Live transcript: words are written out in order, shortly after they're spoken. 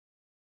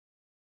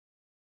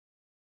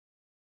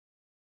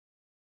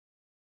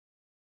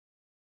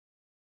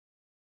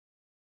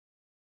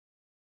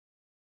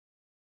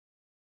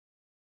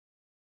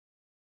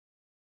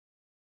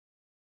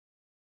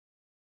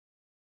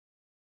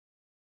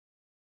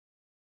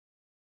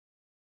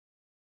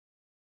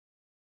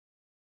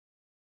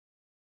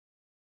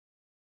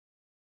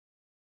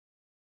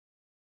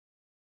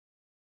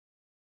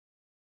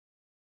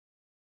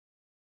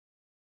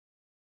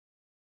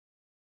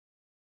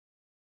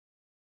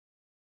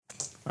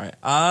All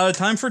right.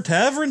 Time for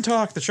Tavern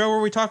Talk, the show where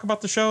we talk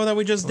about the show that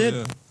we just did.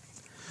 Yeah.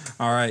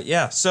 All right.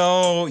 Yeah.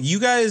 So you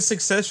guys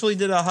successfully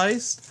did a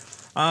heist.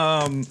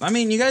 I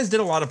mean, you guys did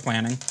a lot of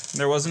planning.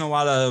 There wasn't a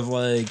lot of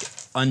like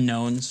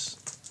unknowns.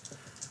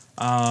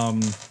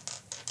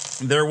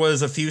 There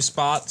was a few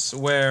spots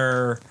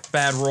where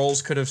bad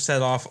rolls could have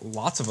set off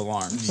lots of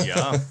alarms.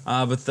 Yeah.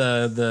 But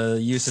the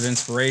use of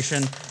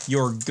inspiration,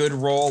 your good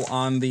roll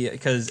on the...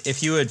 Because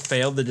if you had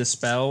failed the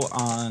dispel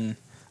on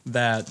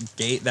that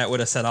gate, that would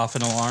have set off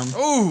an alarm.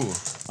 Ooh.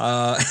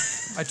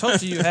 I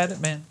told you had it,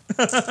 man.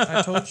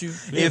 I told you.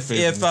 If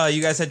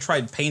you guys had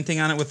tried painting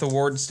on it with the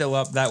ward still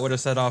up, that would have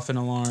set off an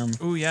alarm.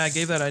 Ooh, yeah, I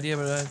gave that idea,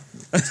 but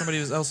somebody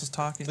else was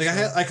talking. Like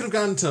so. I could have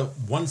gone to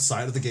one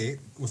side of the gate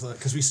with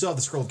because we still have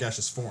the scroll of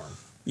gaseous form.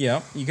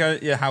 Yeah, you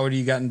got. Yeah, how would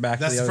you gotten back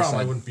That's to the the other problem.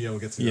 side? I wouldn't be able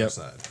to get to the other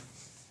side.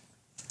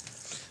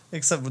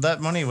 Except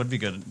that money would be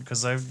good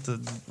because I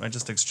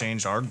just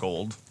exchanged our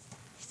gold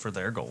for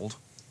their gold.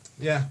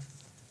 Yeah.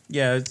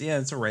 Yeah,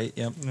 it's a rate.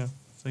 Yep. Yeah.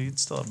 So you'd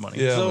still have money.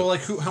 Yeah. So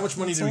like, how much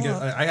money That's did we a get?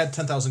 lot. I had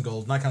 10,000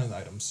 gold, not counting the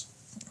items.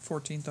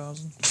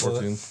 14,000.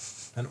 14.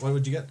 And what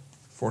would you get?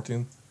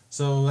 14.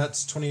 So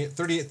that's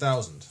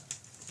 38,000.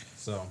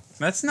 So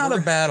That's not a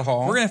bad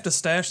haul. We're gonna have to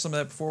stash some of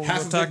that before we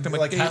half go of talk it, to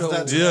like half of Mikado.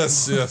 that's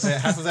Yes, yes. yeah,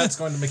 half of that's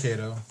going to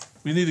Mikado.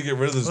 We need to get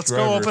rid of this Let's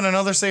driver. go open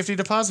another safety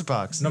deposit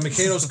box. No, the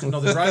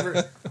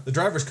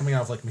driver's coming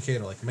out of like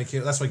Mikado. Like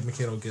Mikado, that's why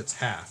Mikado gets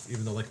half,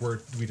 even though like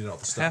we did all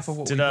the stuff. Half of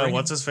what Did we bring.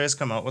 what's his face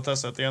come out with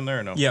us at the end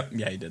there or no? Yep.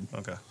 Yeah, he did.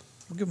 Okay.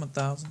 We'll give him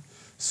 1,000.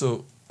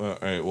 So, all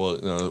right.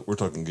 Well, we're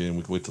talking game.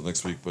 We can wait till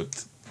next week,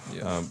 but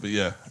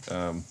yeah,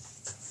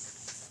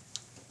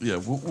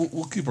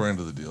 we'll keep our end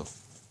of the deal.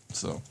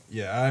 So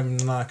Yeah, I'm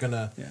not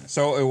gonna. Yeah.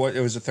 So it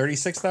was a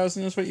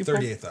 36,000 is what you pulled?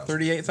 38,000.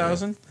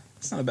 38,000.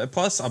 That's not bad.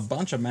 Plus a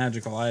bunch of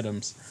magical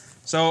items.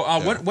 So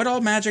what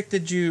all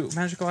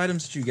magical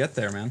items did you get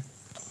there, man?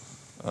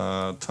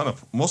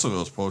 most of it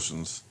was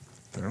potions.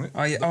 Darn it.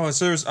 Oh yeah. Oh,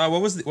 so there's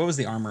what was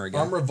the armor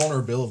again? Armor of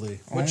vulnerability,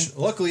 which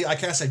luckily I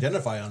cast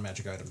identify on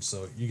magic items,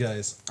 so you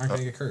guys aren't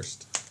gonna get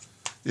cursed.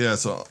 Yeah.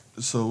 So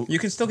You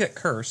can still get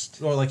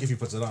cursed. Or like if he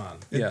puts it on.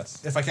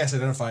 Yes. If I cast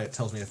identify, it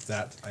tells me if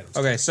that item's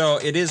Okay, so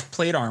it is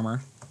plate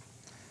armor.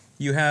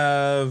 You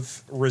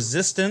have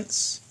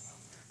resistance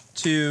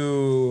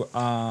to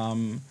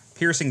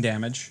piercing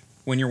damage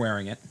when you're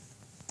wearing it.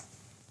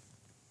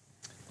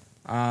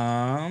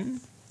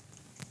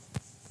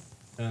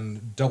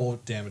 and double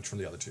damage from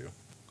the other two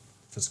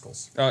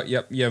physicals.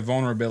 Yep. You have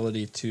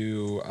vulnerability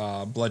to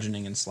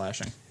bludgeoning and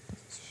slashing.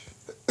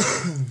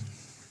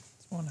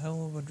 It's one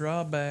hell of a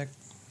drawback.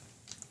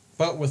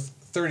 But with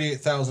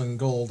 38,000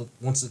 gold,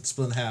 once it's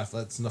split in half,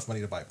 that's enough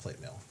money to buy a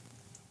plate mail.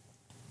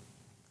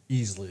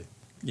 Easily.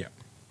 Yeah.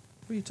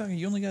 What are you talking?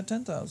 You only got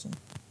 10,000.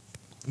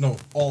 No,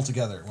 all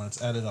together, when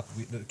it's added up,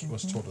 it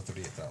was a total of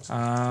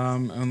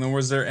 38,000. And then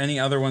was there any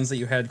other ones that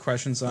you had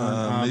questions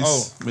on?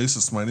 Mace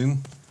of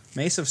Smiting.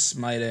 Mace of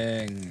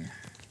Smiting.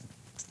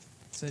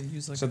 So,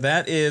 use like So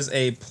that is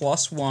a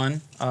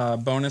 +1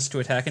 bonus to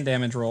attack and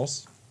damage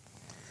rolls.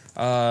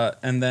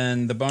 And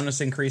then the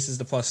bonus increases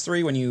to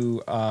 +3 when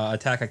you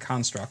attack a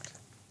construct.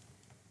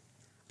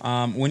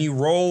 When you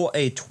roll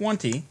a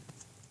 20,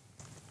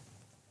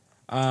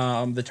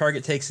 the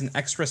target takes an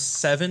extra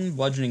 7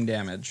 bludgeoning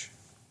damage.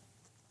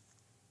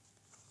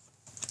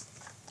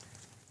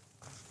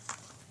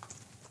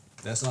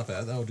 That's not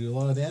bad. That would do a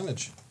lot of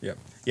damage. Yep.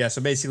 Yeah, so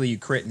basically you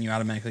crit and you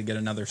automatically get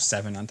another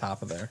 7 on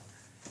top of there.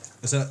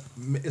 Is a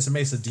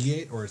mace a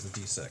D8 or is it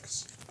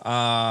D6?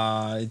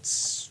 It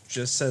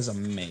just says a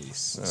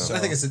mace. So I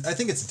think it's a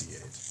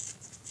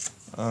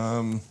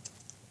D8.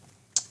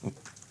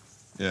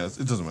 Yeah,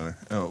 it doesn't matter.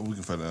 We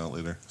can find it out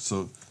later.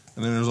 So,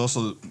 and then there's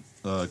also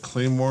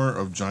Claymore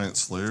of Giant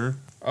Slayer.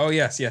 Oh,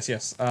 yes.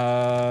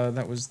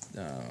 That was...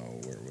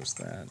 where was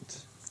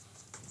that?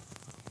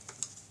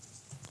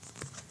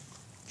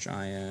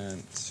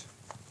 Giant...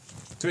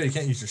 Too bad you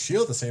can't use your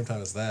shield at the same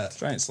time as that.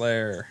 Giant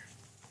Slayer.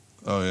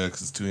 Oh, yeah,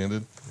 because it's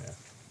two-handed. Yeah.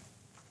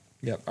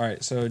 Yep. All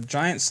right. So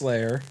Giant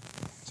Slayer.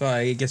 So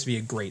it gets to be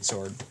a great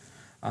sword.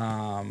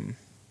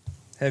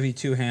 Heavy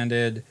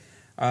two-handed.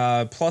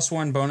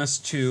 +1 bonus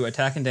to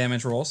attack and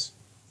damage rolls.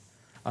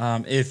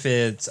 If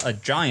it's a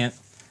giant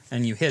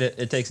and you hit it,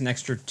 it takes an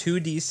extra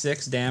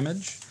 2d6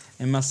 damage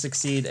and must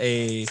succeed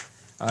a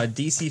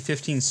DC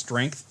 15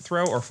 strength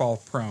throw or fall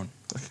prone.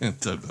 I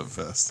can't type that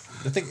fast.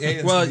 I think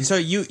Aiden's Well, gonna be, so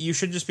you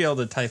should just be able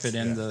to type it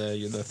in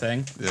the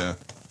thing. Yeah.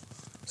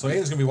 so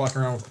Aiden's going to be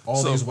walking around with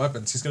all these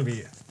weapons. He's going to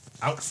be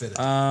outfitted.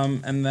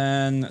 And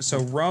then so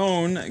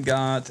Roan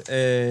got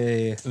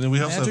a And then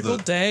we also magical have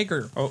the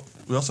dagger.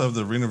 we also have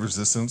the Ring of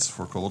Resistance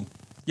for cold.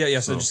 yeah.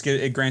 So So,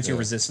 it grants you yeah.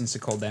 resistance to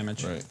cold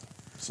damage. Right.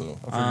 So I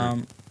figured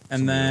And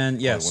somebody then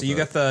would yeah, probably so want you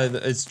that. got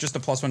the it's just a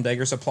 +1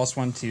 dagger, so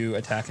 +1 to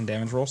attack and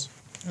damage rolls,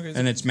 Okay,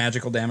 and it's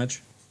magical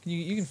damage.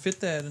 you can fit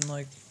that in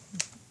like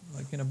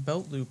in a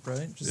belt loop,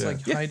 right? Just Yeah.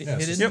 like Yeah. hide it yeah,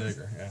 it's hidden. just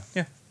a dagger,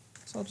 Yeah.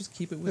 So I'll just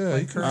keep it with Yeah, my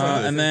you can curve.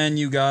 find it. And then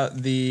you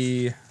got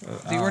the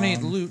The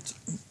ornate loot.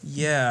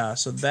 yeah,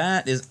 so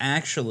that is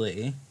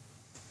actually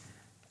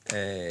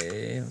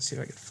let's see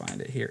if I can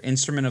find it here.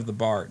 Instrument of the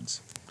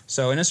Bards.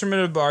 So an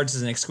Instrument of the Bards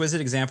is an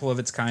exquisite example of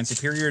its kind,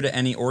 superior to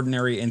any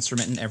ordinary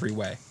instrument in every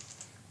way.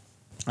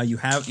 You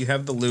have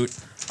the lute.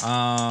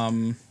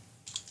 Here,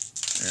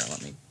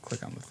 let me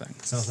click on the thing.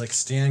 Sounds like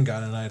Stan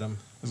got an item.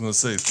 I was gonna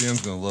say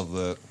Stan's gonna love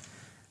that.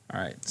 All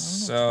right,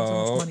 depends on how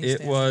so much money it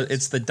Stan was. has.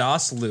 It's the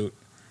DOS lute.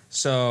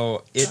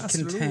 So it Das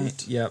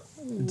contains. Loot. Yep,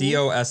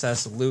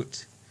 DOSS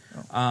lute.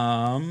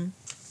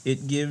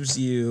 It gives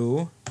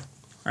you.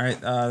 All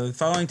right, the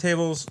following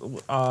table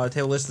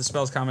lists the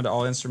spells common to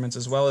all instruments,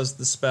 as well as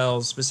the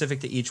spells specific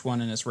to each one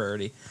and its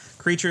rarity.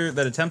 Creature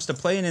that attempts to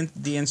play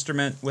the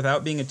instrument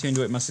without being attuned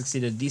to it must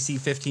succeed a DC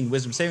 15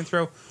 Wisdom saving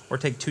throw or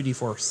take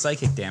 2d4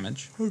 psychic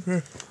damage.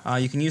 Okay.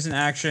 You can use an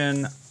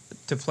action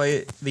to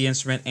play the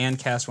instrument and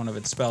cast one of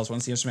its spells.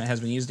 Once the instrument has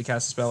been used to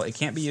cast a spell, it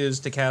can't be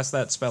used to cast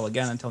that spell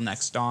again until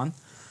next dawn.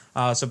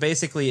 So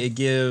basically, it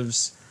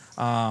gives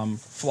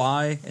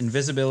fly,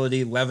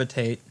 invisibility,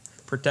 levitate,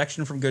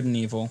 protection from good and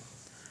evil,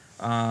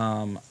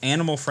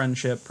 animal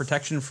friendship,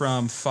 protection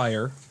from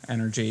fire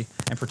energy,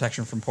 and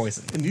protection from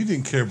poison. And you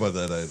didn't care about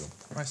that item.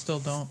 I still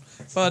don't.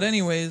 But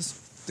anyways,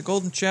 the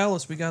golden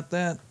chalice, we got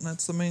that.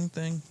 That's the main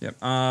thing. Yep.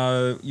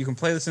 You can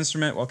play this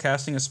instrument while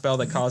casting a spell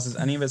that causes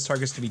any of its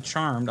targets to be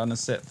charmed on a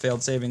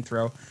failed saving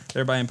throw,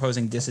 thereby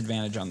imposing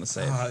disadvantage on the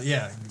save.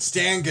 Yeah,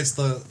 Stan gets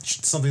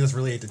something that's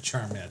related to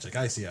charm magic.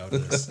 I see how it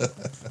is.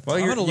 Well,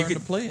 I'm gonna you learn could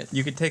to play it.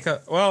 You could take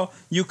a. Well,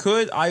 you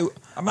could. I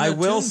gonna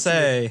will attune to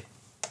say,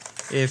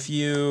 if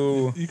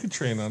you You could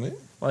train on it.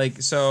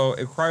 so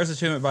it requires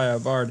attunement by a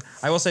bard.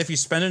 I will say if you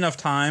spend enough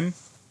time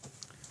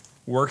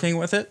working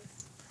with it,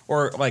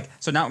 or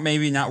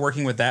maybe not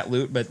working with that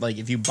lute, but like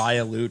if you buy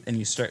a lute and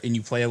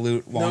you play a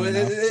lute long No,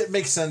 enough. it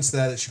makes sense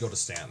that it should go to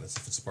Stan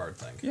if it's a bard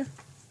thing. Yeah.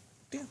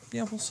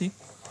 Yeah, we'll see.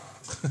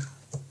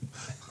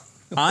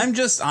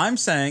 I'm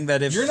saying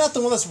that if You're not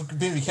the one that's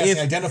maybe casting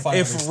identify.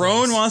 if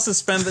Rowan wants to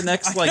spend the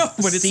next I know,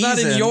 but it's not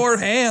in season your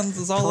hands.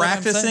 Is all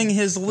practicing I'm saying.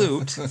 his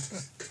lute,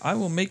 I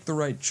will make the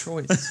right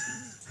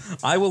choice.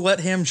 I will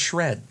let him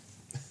shred.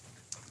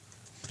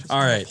 Just All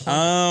right. play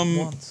it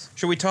once.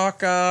 Should we talk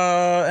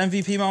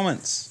MVP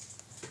moments?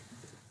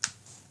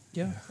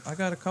 Yeah, I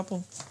got a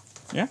couple.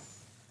 Yeah.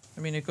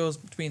 I mean, it goes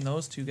between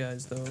those two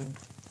guys though,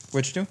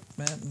 Which two?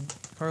 Matt and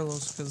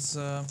Carlos, because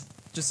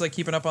just like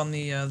keeping up on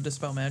the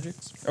Dispel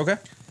Magics, Okay.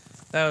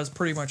 that was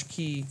pretty much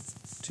key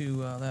to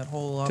that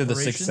whole To operation.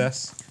 the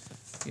success.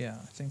 Yeah,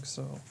 I think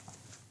so.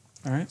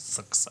 All right.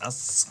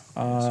 Success.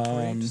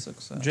 Great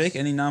success. Jake,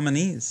 any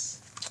nominees?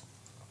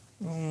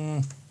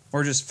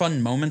 Or just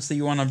fun moments that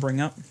you want to bring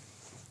up?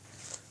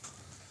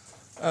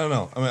 I don't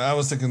know. I mean, I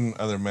was thinking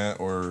either Matt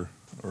or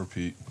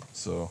Pete.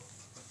 So,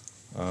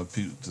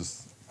 Pete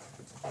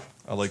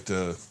I like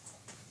to,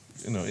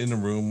 in the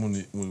room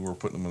when we were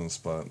putting them on the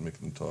spot and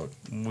making them talk.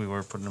 We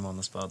were putting him on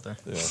the spot there.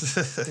 Yeah.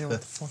 Yeah,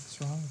 what the fuck's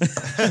wrong?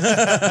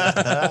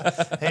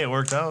 Hey, it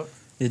worked out.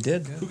 It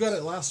did. Who got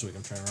it last week?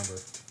 I'm trying to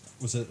remember.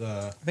 Was it?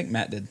 I think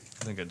Matt did.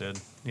 I think it did.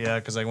 Yeah,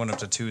 because I went up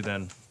to 2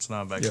 then. It's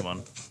now back Yep. to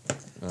 1.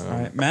 All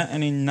right. Matt,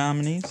 any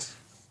nominees?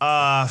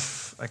 I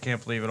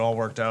can't believe it all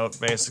worked out,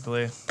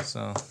 basically.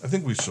 So I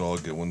think we should all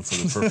get one for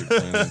the perfect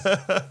planning.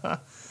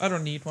 I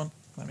don't need one.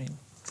 I mean,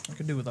 I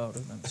could do without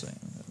it. I'm saying.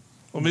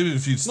 Well, maybe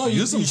if you No, you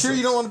use them. sure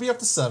you don't want to be up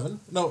to 7?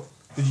 No.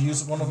 Did you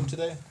use one of them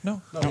today?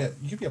 No, No, yeah,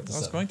 you could be up to I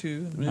was 7. going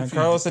to. All right,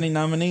 Carlos, any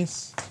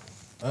nominees?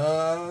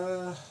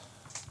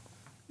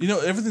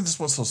 Everything just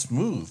went so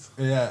smooth.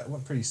 Yeah, it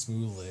went pretty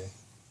smoothly.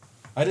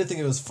 I did think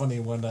it was funny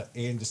when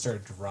Aiden just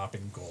started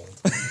dropping gold,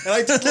 and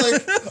I did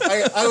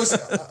I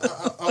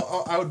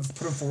would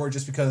put him forward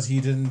just because he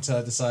didn't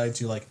decide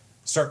to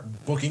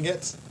start booking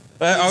it.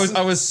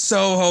 I was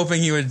so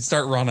hoping he would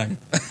start running.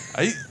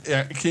 I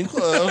came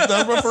close.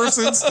 That was my first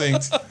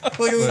instinct.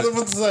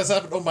 Once this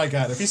happened, oh my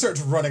god! If he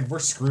starts running, we're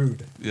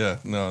screwed. Yeah,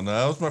 no,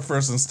 that was my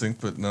first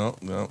instinct, but no.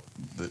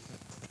 did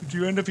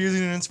you end up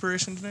using an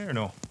inspiration today or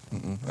no?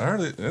 I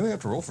didn't have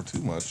to roll for too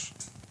much,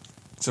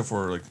 except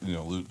for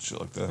loot shit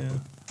like that. Yeah.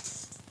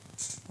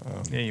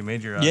 But, Yeah, you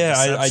made your I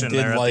deception did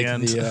there like at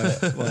the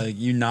end.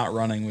 you not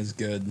running was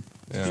good.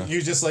 yeah.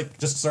 You just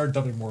started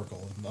dumping more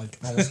gold, and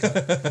almost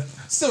got,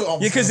 still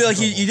almost. Yeah, because got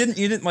in you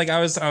didn't I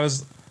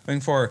was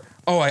looking for.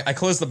 Oh, I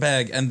closed the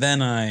bag and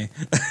then I.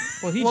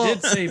 Well, he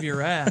did save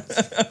your ass.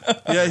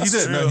 Yeah, he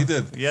did. No, he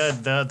did. Yeah,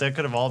 that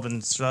could have all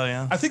been.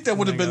 Yeah. I think that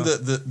would have been There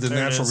the There it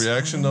natural is.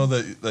 reaction, though.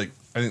 That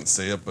I didn't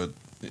say it, but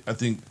I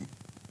think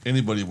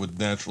anybody would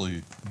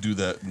naturally do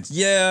that.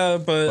 Yeah,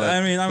 but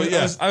I mean,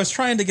 yeah. I was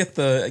trying to get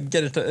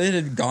it. It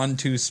had gone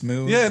too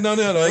smooth. Yeah, no,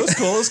 it was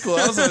cool. It was cool.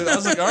 I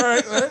was like, all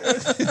right.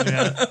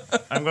 Yeah.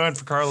 I'm going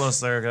for Carlos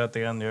there at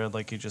the end there,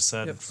 like you just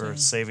said, Yep, for same.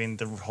 saving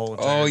the whole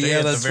entire day yeah,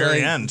 at the that's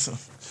very right. end.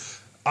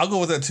 I'll go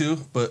with that too,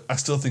 but I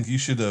still think you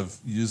should have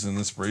used an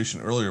inspiration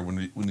earlier when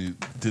you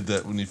did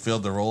that, when you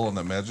failed the roll on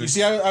that magic. You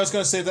see, I was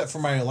going to save that for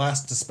my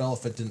last dispel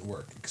if it didn't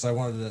work because I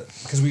wanted to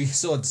because we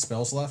still had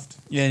dispels left.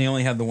 Yeah, and you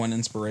only had the one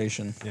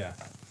inspiration. Yeah.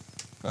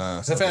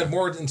 Because if I had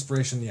more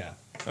inspiration, yeah.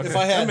 Okay. If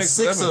I That had makes-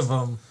 6 that makes- of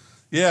them,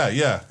 Yeah.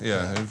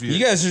 If You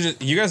guys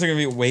are gonna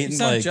be waiting You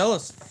sound like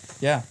jealous.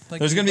 Yeah. Like-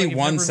 There's going to like be you've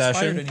one never inspired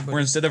session anybody. where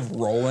instead of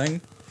rolling,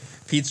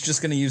 Pete's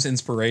just going to use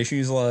inspiration.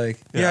 He's like,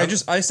 Yeah,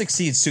 I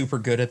succeed super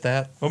good at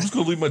that. I'm just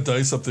gonna leave my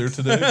dice up there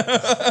today.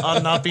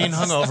 I'm not being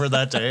hungover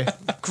that day.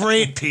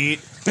 Great, Pete.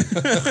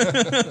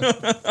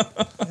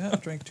 Yeah,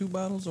 drank 2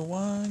 bottles of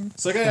wine.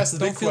 So I gotta ask the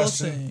Don't big feel a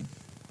question thing.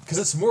 because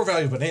it's more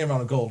valuable than any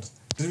amount of gold.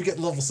 Did we get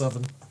level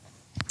 7?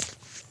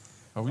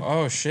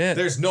 Oh, shit.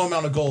 There's no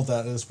amount of gold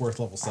that is worth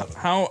level 7.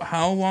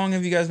 How long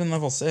have you guys been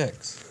level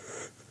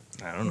 6?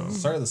 I don't know.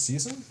 Start of the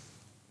season?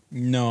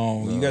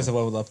 No, you No. guys have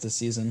leveled up this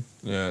season.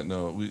 Yeah,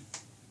 no,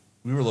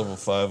 we were level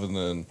 5, and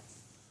then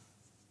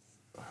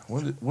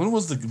when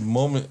was the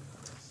moment?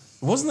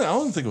 Wasn't that? I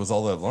don't think it was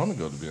all that long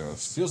ago, to be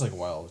honest. Feels like a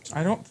while.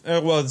 I don't.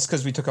 Well, it's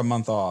because we took a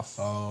month off.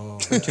 Oh,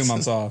 2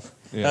 months off.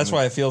 Yeah, That's no.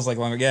 why it feels like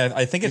longer. Yeah,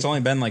 I think it's only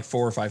been like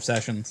 4 or 5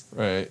 sessions.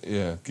 Right?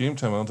 Yeah, game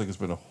time. I don't think it's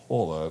been a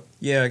whole lot.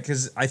 Yeah,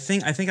 because I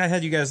think I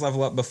had you guys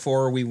level up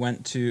before I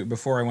went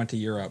to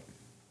Europe.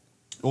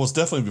 Well, it's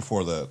definitely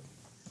before that.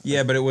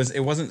 Yeah, but it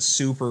wasn't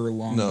super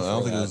long. No, I before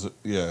don't think that. it was.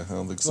 Yeah, I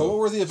don't think so. So what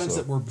were the events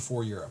So- that were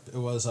before Europe? It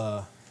was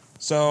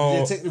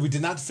So we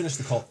did not finish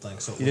the cult thing.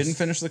 So it you was, didn't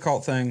finish the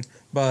cult thing,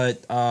 but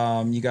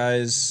you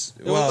guys.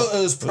 It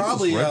was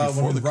probably right when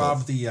before we the cult.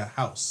 robbed the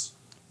house.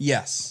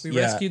 Yes. We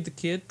yeah. rescued the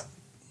kid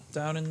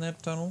down in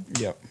that tunnel.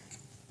 Yep.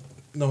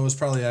 No, it was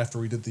probably after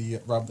we did the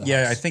rob the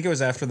Yeah, house. I think it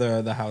was after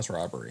the house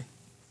robbery.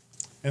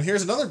 And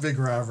here's another big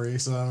robbery.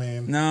 So I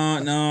mean, No,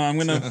 I'm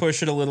gonna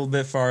push it a little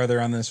bit farther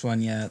on this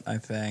one yet. I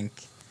think.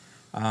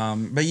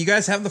 But you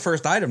guys have the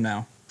first item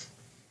now.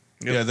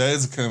 Yeah, that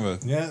is kind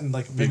of a. yeah, and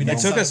like maybe It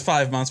next took time, us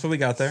 5 months, but we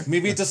got there.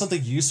 maybe it does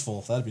something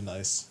useful. That'd be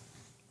nice.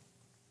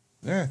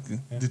 Yeah,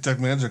 detect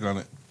magic on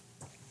it.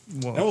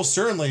 And we'll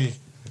certainly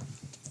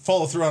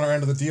follow through on our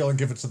end of the deal and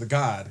give it to the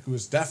god, who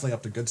is definitely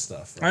up to good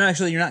stuff. And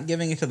actually, you're not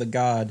giving it to the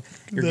god.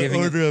 You're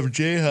giving it. of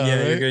Jeha.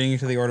 Yeah, you're giving it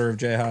to the Order of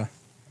Jeha,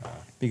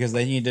 because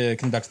they need to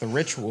conduct the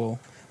ritual,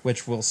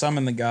 which will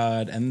summon the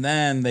god, and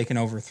then they can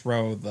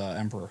overthrow the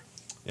emperor.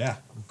 Yeah,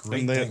 great.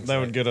 And things, that right?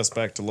 would get us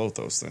back to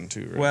Lothos then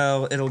too, right?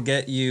 Well, it'll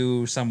get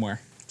you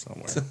somewhere.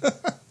 Somewhere.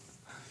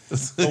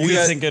 You we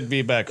got- think it'd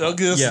be back. I'll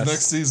get us Yes.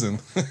 next season.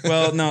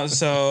 Well, no, It'll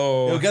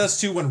so get us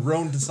to when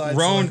Roan decides.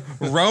 Roan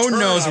to, Roan turn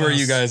knows on where us.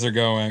 you guys are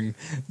going,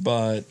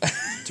 but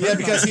Yeah,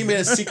 because he made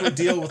a secret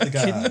deal with the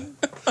god.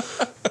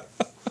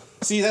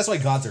 See, that's why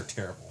gods are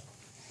terrible.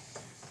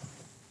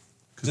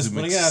 Just it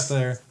putting it makes- out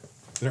there,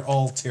 they're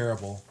all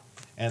terrible,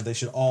 and they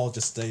should all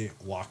just stay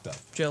locked up.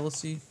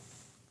 Jealousy.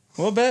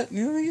 well, bet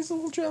he's a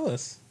little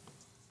jealous.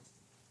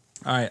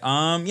 All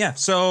right, yeah.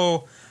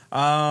 So,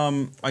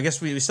 I guess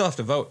we still have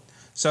to vote.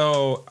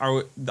 So,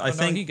 I no,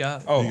 think he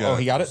got it. Oh, He got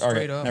he it. got it. All right,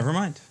 Straight up. never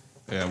mind.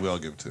 Yeah, we all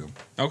give it to him.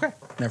 Okay,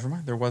 never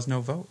mind. There was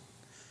no vote.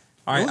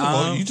 All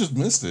Well, right, you just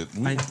missed it.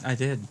 I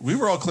did. We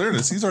were all clear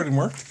this. He's already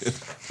marked it.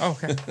 Oh,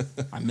 okay.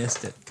 I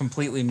missed it.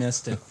 Completely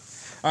missed it.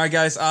 All right,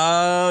 guys.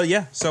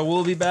 Yeah. So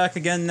we'll be back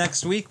again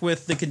next week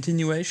with the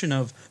continuation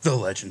of The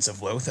Legends of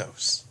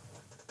Lothos.